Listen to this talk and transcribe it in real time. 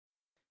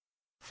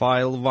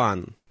File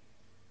 1.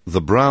 The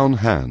Brown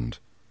Hand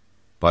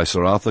by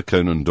Sir Arthur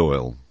Conan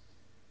Doyle.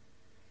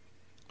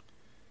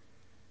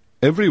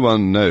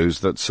 Everyone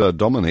knows that Sir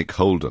Dominick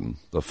Holden,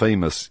 the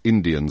famous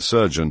Indian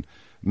surgeon,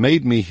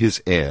 made me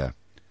his heir,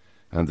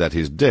 and that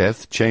his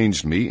death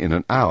changed me in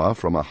an hour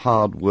from a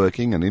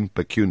hard-working and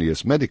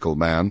impecunious medical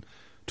man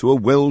to a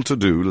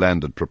well-to-do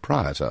landed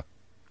proprietor.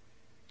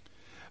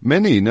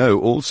 Many know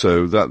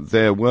also that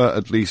there were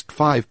at least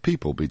 5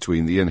 people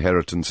between the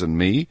inheritance and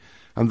me,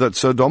 and that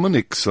Sir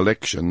Dominick's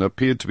selection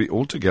appeared to be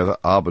altogether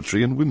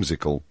arbitrary and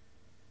whimsical.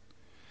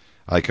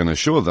 I can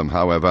assure them,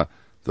 however,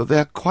 that they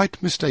are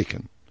quite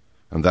mistaken,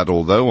 and that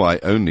although I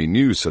only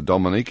knew Sir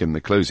Dominick in the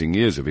closing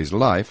years of his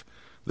life,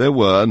 there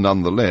were,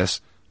 none the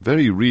less,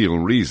 very real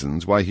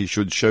reasons why he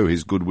should show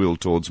his goodwill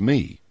towards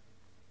me.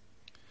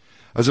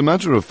 As a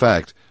matter of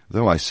fact,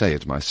 though I say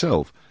it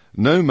myself,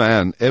 no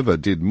man ever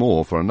did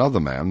more for another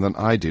man than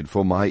I did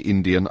for my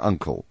Indian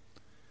uncle.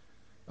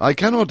 I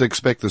cannot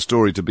expect the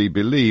story to be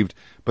believed,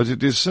 but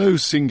it is so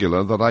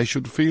singular that I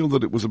should feel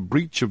that it was a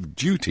breach of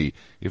duty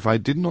if I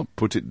did not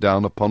put it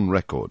down upon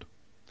record.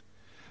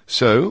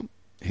 So,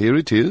 here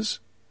it is,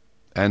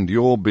 and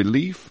your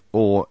belief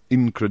or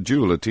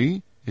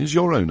incredulity is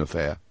your own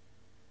affair.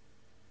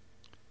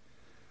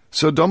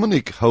 Sir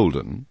Dominick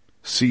Holden,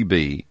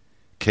 C.B.,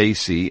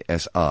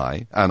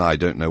 K.C.S.I., and I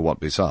don't know what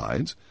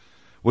besides,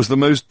 was the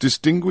most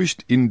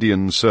distinguished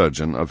Indian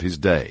surgeon of his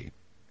day.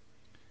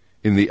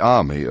 In the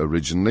army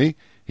originally,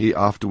 he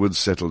afterwards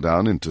settled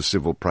down into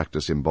civil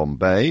practice in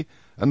Bombay,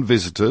 and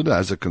visited,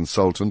 as a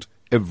consultant,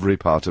 every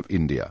part of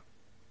India.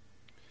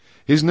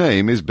 His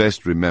name is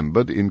best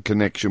remembered in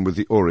connection with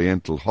the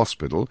Oriental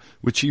Hospital,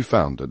 which he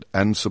founded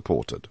and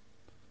supported.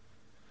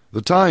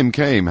 The time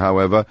came,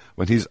 however,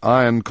 when his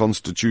iron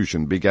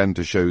constitution began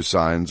to show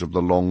signs of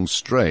the long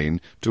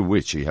strain to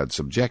which he had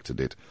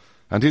subjected it,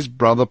 and his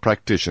brother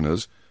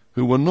practitioners,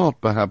 who were not,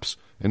 perhaps,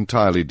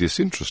 entirely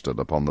disinterested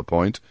upon the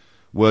point,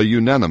 were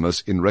unanimous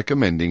in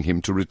recommending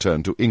him to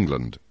return to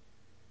England.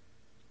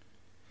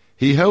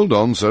 He held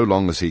on so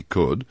long as he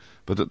could,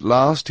 but at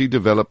last he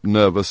developed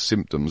nervous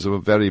symptoms of a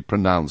very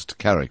pronounced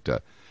character,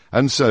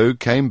 and so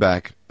came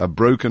back, a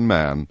broken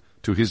man,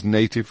 to his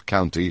native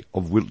county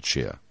of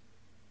Wiltshire.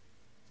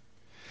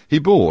 He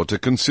bought a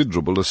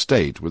considerable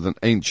estate with an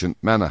ancient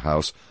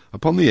manor-house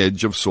upon the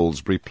edge of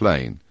Salisbury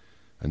Plain,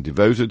 and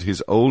devoted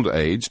his old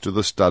age to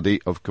the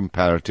study of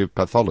comparative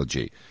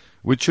pathology,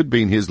 which had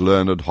been his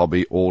learned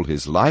hobby all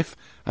his life,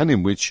 and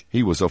in which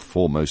he was a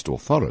foremost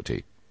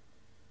authority.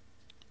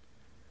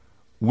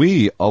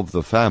 We of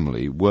the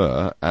family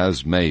were,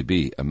 as may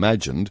be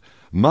imagined,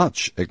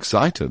 much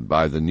excited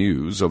by the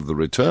news of the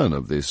return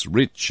of this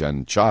rich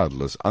and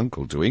childless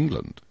uncle to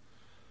England.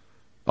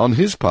 On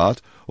his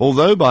part,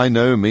 although by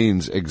no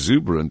means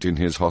exuberant in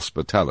his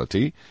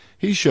hospitality,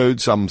 he showed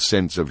some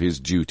sense of his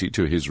duty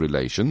to his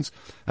relations,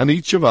 and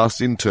each of us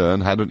in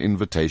turn had an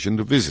invitation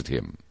to visit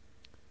him.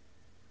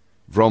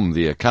 From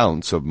the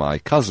accounts of my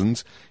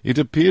cousins, it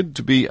appeared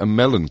to be a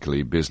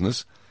melancholy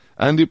business,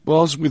 and it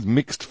was with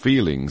mixed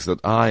feelings that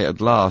I at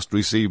last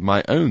received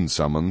my own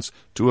summons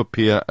to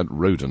appear at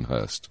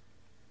Rodenhurst.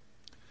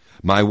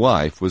 My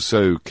wife was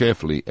so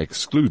carefully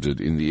excluded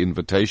in the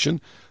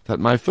invitation that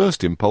my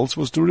first impulse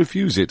was to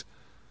refuse it,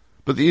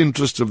 but the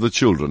interests of the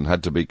children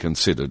had to be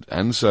considered,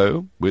 and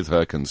so, with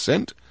her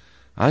consent,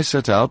 I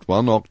set out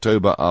one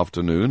October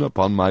afternoon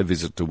upon my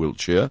visit to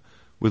Wiltshire,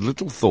 with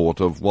little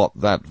thought of what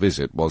that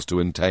visit was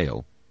to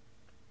entail.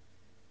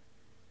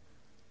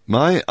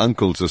 My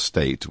uncle's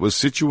estate was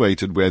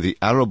situated where the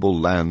arable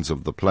lands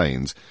of the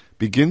plains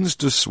begins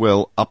to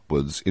swell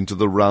upwards into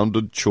the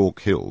rounded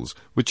chalk hills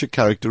which are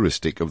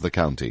characteristic of the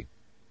county.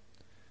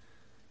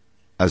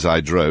 As I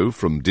drove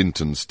from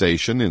Dinton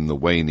Station in the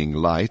waning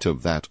light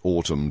of that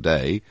autumn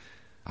day,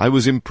 I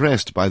was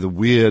impressed by the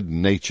weird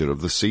nature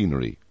of the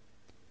scenery.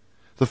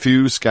 The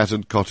few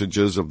scattered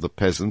cottages of the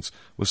peasants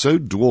were so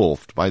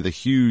dwarfed by the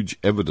huge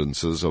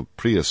evidences of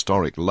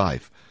prehistoric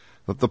life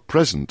that the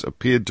present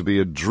appeared to be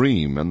a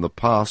dream and the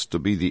past to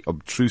be the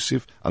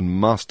obtrusive and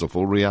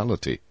masterful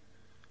reality.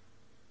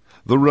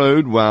 The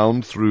road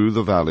wound through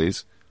the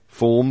valleys,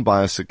 formed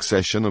by a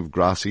succession of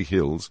grassy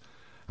hills,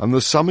 and the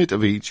summit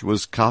of each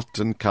was cut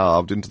and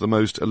carved into the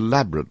most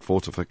elaborate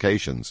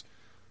fortifications,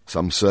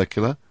 some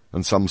circular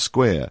and some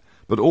square,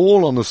 but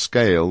all on a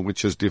scale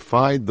which has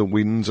defied the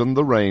winds and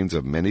the rains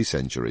of many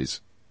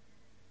centuries.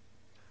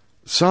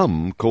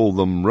 Some call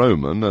them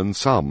Roman and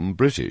some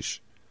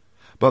British,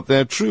 but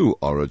their true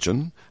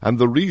origin, and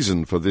the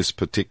reason for this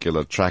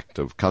particular tract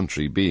of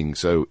country being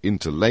so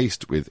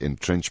interlaced with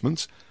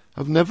entrenchments,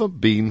 have never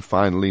been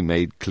finally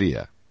made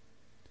clear.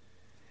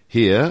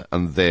 Here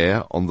and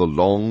there on the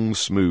long,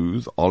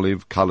 smooth,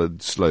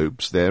 olive-coloured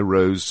slopes there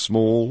rose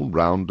small,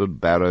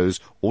 rounded barrows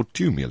or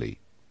tumuli.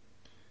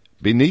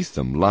 Beneath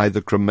them lie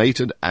the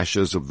cremated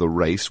ashes of the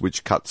race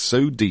which cut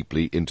so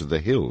deeply into the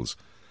hills,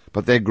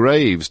 but their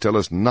graves tell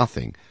us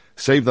nothing,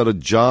 save that a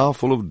jar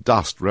full of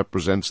dust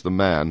represents the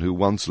man who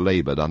once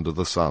laboured under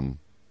the sun.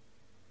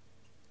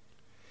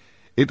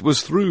 It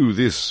was through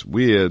this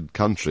weird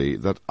country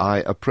that I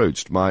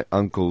approached my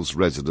uncle's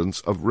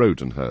residence of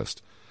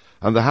Rodenhurst,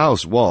 and the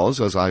house was,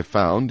 as I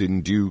found,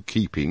 in due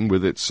keeping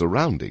with its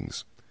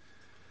surroundings.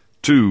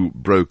 2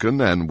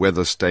 broken and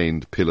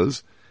weather-stained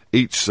pillars,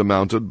 each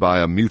surmounted by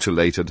a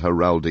mutilated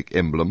heraldic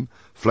emblem,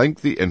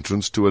 flanked the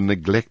entrance to a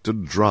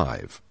neglected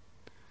drive.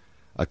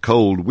 A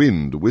cold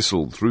wind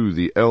whistled through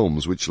the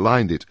elms which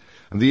lined it,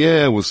 and the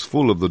air was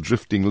full of the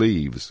drifting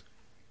leaves.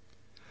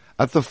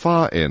 At the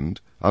far end,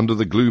 under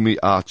the gloomy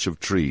arch of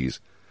trees,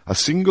 a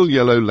single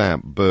yellow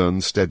lamp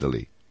burned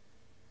steadily.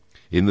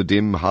 In the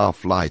dim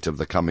half-light of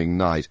the coming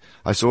night,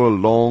 I saw a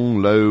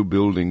long, low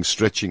building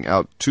stretching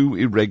out 2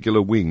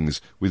 irregular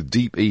wings with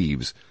deep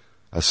eaves,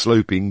 a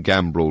sloping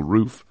gambrel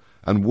roof,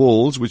 and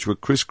walls which were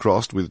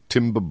criss-crossed with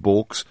timber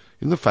balks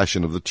in the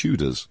fashion of the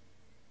Tudors.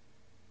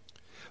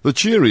 The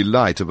cheery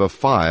light of a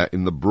fire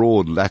in the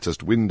broad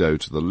latticed window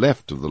to the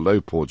left of the low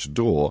porch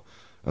door,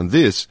 and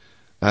this,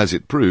 as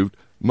it proved,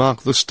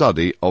 marked the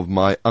study of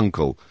my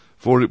uncle,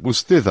 for it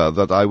was thither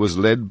that I was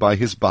led by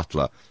his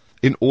butler,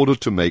 in order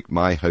to make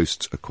my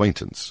host's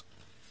acquaintance.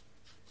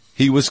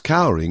 He was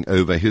cowering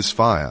over his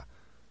fire,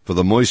 for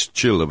the moist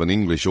chill of an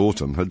English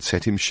autumn had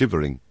set him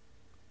shivering.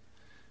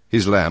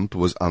 His lamp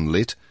was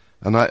unlit,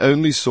 and I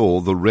only saw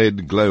the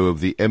red glow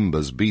of the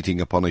embers beating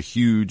upon a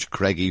huge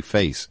craggy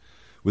face,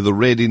 with a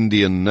red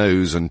Indian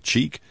nose and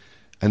cheek,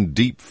 and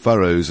deep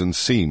furrows and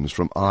seams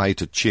from eye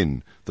to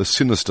chin, the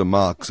sinister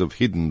marks of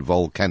hidden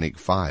volcanic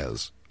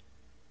fires.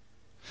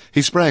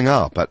 He sprang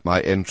up at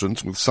my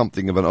entrance with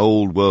something of an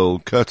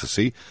old-world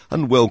courtesy,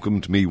 and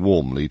welcomed me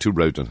warmly to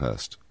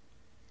Rodenhurst.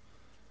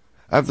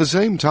 At the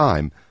same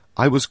time,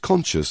 I was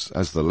conscious,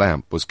 as the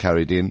lamp was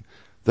carried in,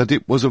 that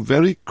it was a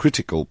very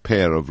critical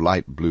pair of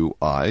light blue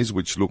eyes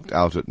which looked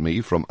out at me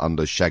from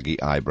under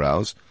shaggy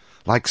eyebrows,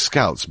 like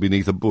scouts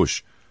beneath a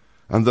bush,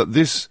 and that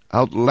this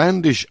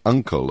outlandish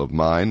uncle of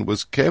mine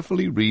was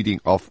carefully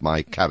reading off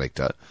my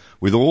character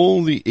with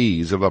all the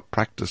ease of a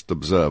practised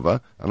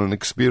observer and an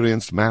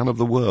experienced man of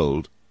the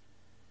world.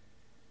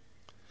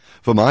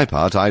 For my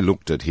part, I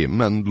looked at him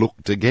and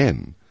looked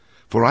again,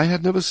 for I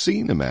had never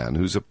seen a man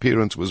whose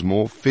appearance was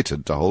more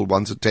fitted to hold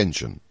one's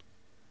attention.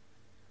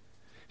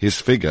 His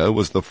figure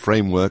was the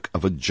framework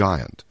of a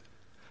giant,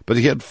 but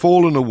he had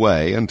fallen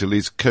away until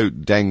his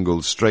coat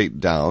dangled straight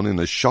down in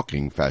a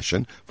shocking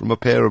fashion from a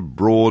pair of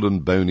broad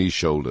and bony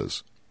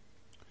shoulders.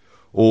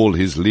 All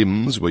his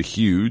limbs were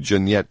huge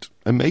and yet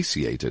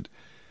emaciated,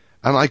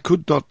 and I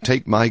could not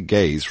take my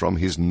gaze from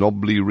his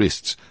knobbly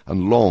wrists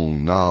and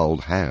long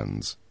gnarled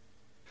hands.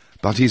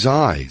 But his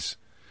eyes,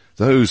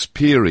 those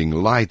peering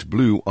light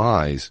blue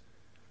eyes,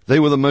 they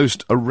were the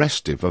most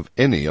arrestive of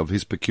any of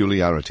his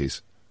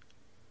peculiarities.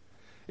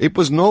 It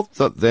was not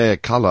that their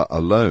colour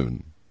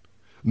alone,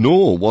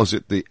 nor was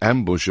it the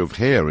ambush of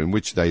hair in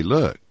which they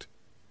lurked,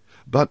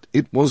 but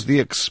it was the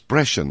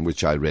expression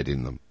which I read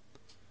in them.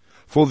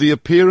 For the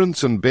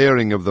appearance and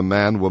bearing of the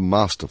man were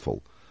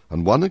masterful,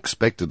 and one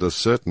expected a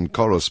certain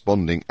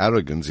corresponding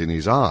arrogance in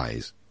his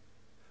eyes.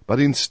 But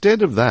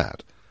instead of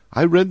that,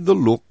 I read the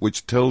look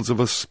which tells of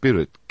a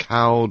spirit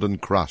cowed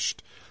and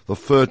crushed, the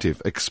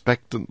furtive,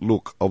 expectant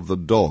look of the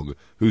dog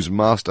whose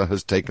master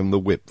has taken the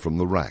whip from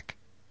the rack.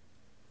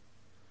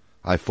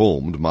 I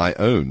formed my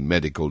own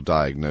medical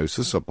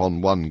diagnosis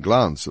upon one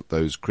glance at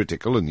those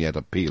critical and yet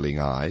appealing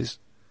eyes.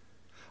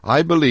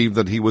 I believed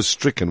that he was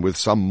stricken with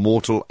some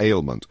mortal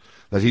ailment,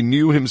 that he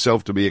knew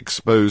himself to be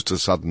exposed to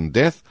sudden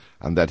death,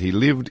 and that he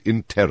lived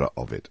in terror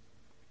of it.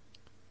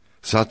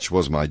 Such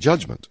was my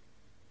judgment.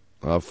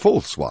 A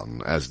false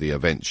one, as the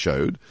event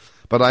showed,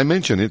 but I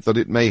mention it that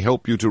it may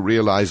help you to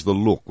realize the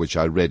look which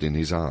I read in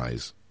his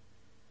eyes.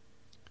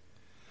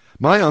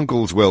 My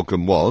uncle's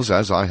welcome was,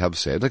 as I have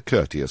said, a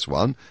courteous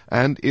one,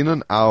 and in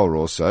an hour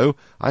or so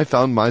I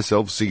found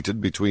myself seated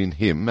between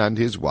him and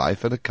his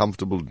wife at a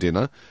comfortable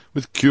dinner,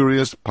 with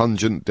curious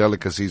pungent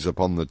delicacies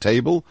upon the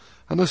table,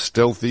 and a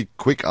stealthy,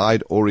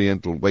 quick-eyed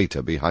oriental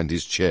waiter behind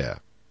his chair.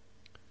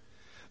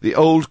 The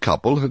old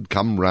couple had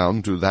come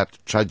round to that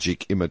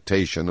tragic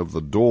imitation of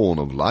the dawn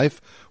of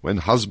life, when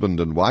husband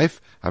and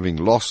wife, having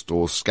lost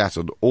or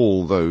scattered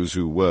all those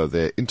who were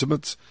their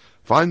intimates,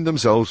 find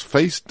themselves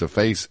face to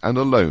face and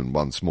alone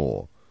once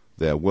more,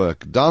 their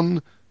work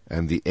done,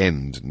 and the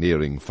end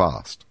nearing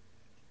fast.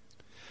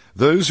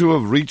 Those who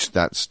have reached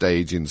that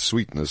stage in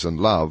sweetness and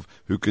love,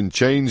 who can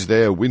change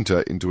their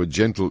winter into a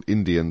gentle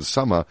Indian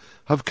summer,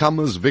 have come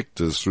as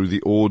victors through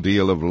the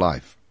ordeal of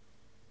life.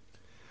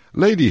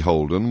 Lady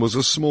Holden was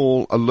a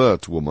small,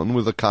 alert woman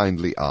with a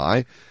kindly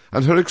eye,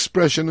 and her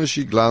expression as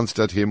she glanced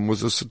at him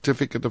was a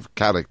certificate of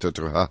character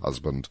to her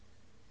husband.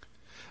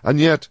 And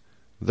yet,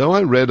 though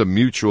I read a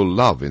mutual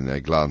love in their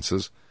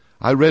glances,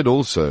 I read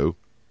also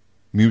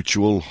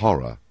mutual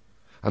horror,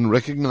 and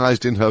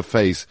recognized in her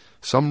face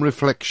some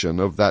reflection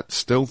of that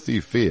stealthy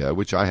fear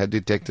which I had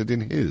detected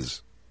in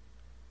his.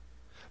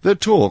 Their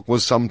talk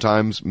was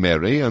sometimes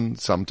merry and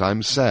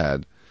sometimes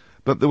sad,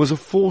 but there was a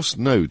forced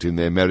note in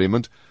their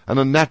merriment and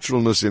a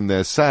naturalness in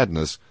their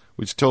sadness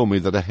which told me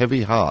that a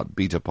heavy heart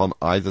beat upon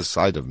either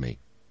side of me.